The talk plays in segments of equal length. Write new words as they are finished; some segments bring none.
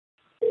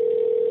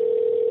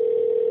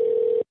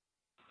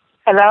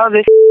Hello,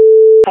 this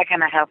how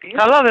can I help you?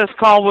 Hello, this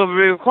call will be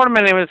recorded.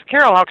 My name is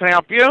Carol. How can I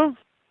help you?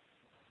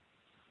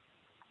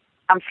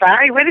 I'm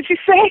sorry, what did you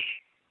say?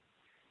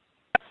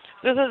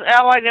 This is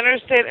Allied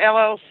Interstate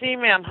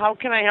LLC, ma'am. How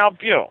can I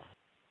help you?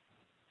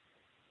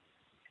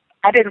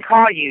 I didn't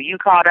call you. You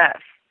called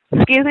us.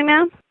 Excuse me,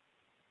 ma'am?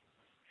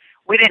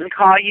 We didn't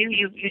call you.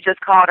 You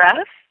just called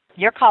us?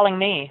 You're calling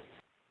me.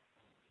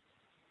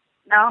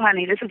 No,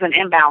 honey, this is an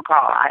inbound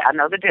call. I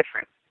know the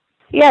difference.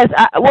 Yes,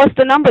 what's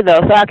the number,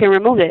 though, so I can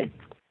remove it?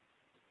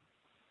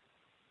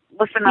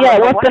 What's the number? Yeah,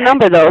 what's the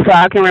number, though, so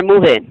I can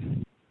remove it?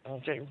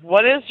 Okay.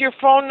 What is your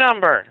phone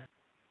number?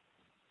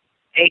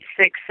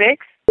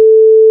 866.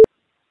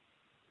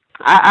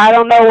 I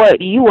don't know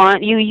what you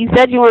want. You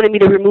said you wanted me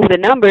to remove the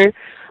number,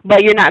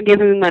 but you're not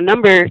giving me my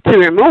number to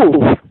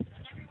remove.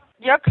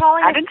 You're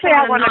calling. I didn't say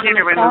I wanted you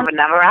to remove a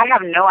number. I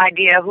have no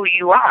idea who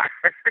you are.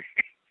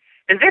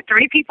 Is there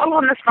 3 people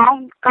on this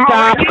phone call?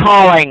 Stop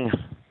calling.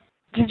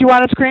 Did you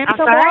want to scream I'm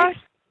some more? sorry?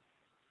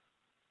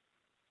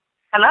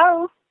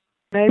 Hello?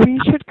 Maybe you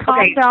should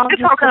calm down this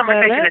just whole a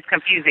conversation minute. is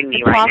confusing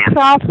me Talk right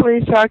now. softly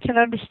so I can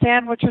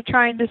understand what you're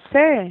trying to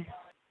say.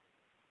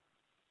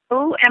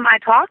 Who am I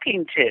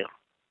talking to?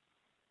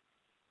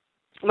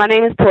 My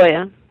name is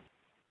Toya.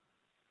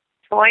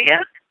 Toya?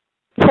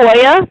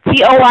 Toya,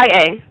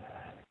 T-O-Y-A.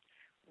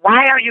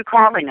 Why are you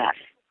calling us?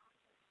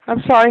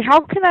 I'm sorry, how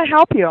can I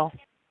help you?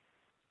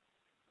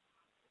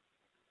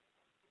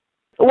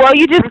 Well,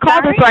 you just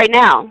called us right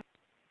now.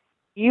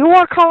 You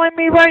are calling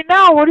me right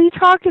now. What are you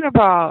talking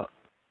about?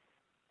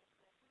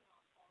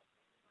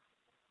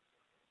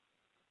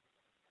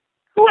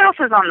 Who else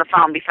is on the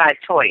phone besides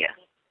Toya?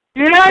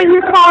 Yeah,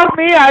 you called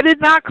me. I did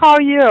not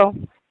call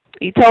you.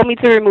 You told me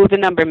to remove the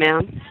number,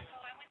 ma'am.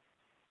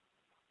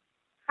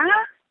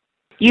 Huh?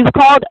 You've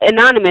called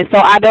anonymous, so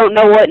I don't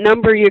know what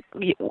number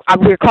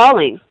we're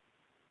calling.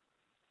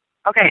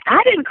 Okay,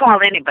 I didn't call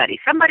anybody.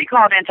 Somebody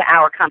called into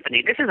our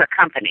company. This is a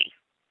company.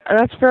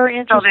 That's very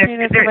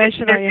interesting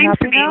information. There Are you seems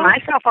happy to be now?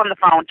 myself on the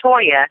phone,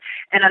 Toya,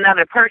 and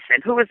another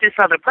person. Who is this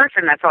other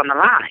person that's on the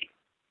line?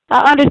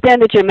 I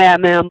understand that you're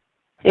mad, ma'am.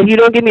 If you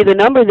don't give me the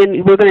number,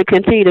 then we're going to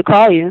continue to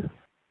call you.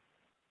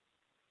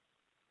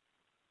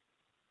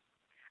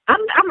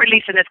 I'm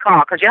releasing this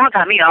call because y'all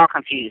got me all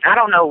confused. I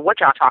don't know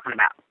what y'all talking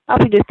about. I'll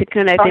be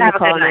disconnecting the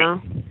call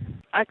now.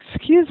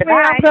 Excuse me,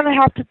 Goodbye. I'm going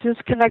to have to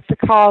disconnect the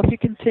call if you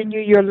continue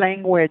your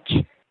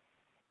language.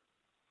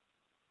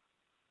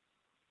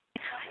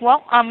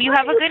 Well, you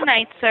have a good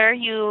night, sir.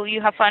 You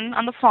have fun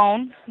on the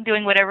phone,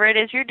 doing whatever it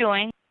is you're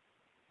doing.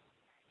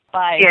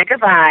 Bye. Yeah,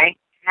 goodbye.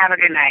 Have a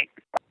good night.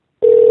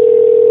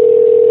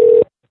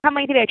 How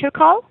may I direct your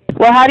call?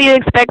 Well, how do you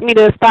expect me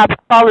to stop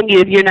calling you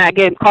if you're not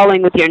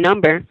calling with your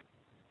number?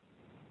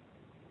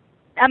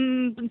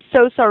 I'm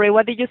so sorry.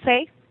 What did you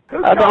say?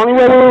 The only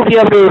way we will be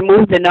able to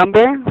remove the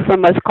number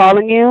from us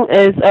calling you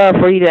is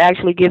for you to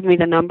actually give me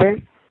the number.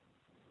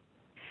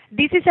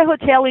 This is a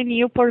hotel in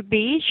Newport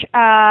Beach.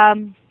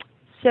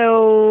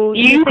 So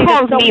you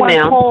called me,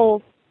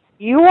 ma'am.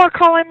 You are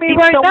calling me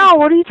right now.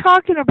 What are you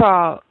talking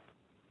about?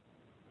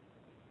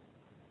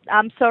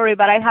 I'm sorry,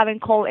 but I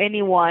haven't called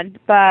anyone.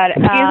 But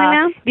excuse me,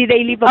 ma'am. Did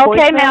they leave a voicemail?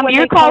 Okay, ma'am.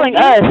 You're calling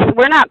us.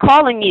 We're not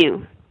calling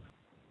you.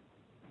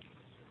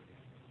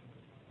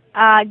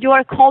 You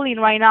are calling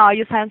right now. I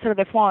just answered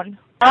the phone.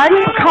 I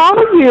didn't call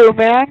you,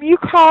 ma'am. You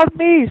called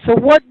me. So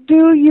what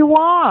do you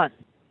want?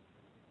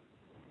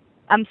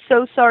 I'm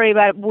so sorry,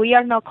 but we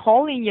are not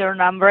calling your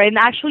number. And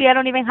actually, I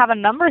don't even have a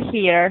number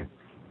here.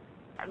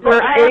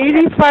 You're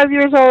 85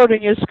 years old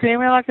and you're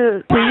screaming like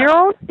a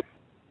 2-year-old?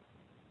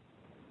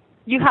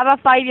 You have a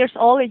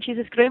 5-year-old and she's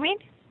screaming?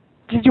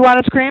 Did you want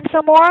to scream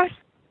some more?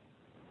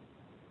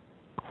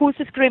 Who's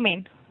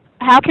screaming?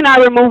 How can I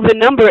remove the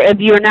number if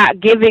you're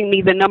not giving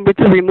me the number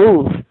to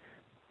remove?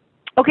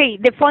 Okay,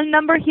 the phone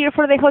number here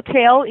for the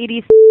hotel, it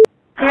is...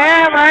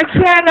 Ma'am, I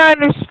can't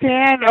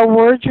understand a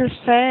word you're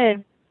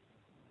saying.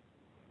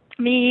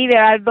 Me either.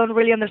 I don't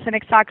really understand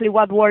exactly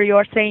what word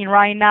you're saying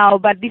right now,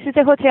 but this is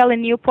a hotel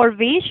in Newport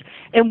Beach,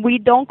 and we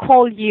don't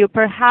call you.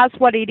 Perhaps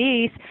what it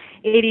is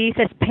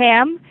a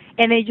spam,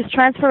 and they just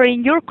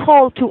transferring your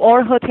call to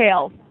our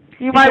hotel.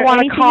 You might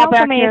want to call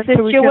back in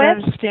so we can with?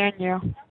 understand you.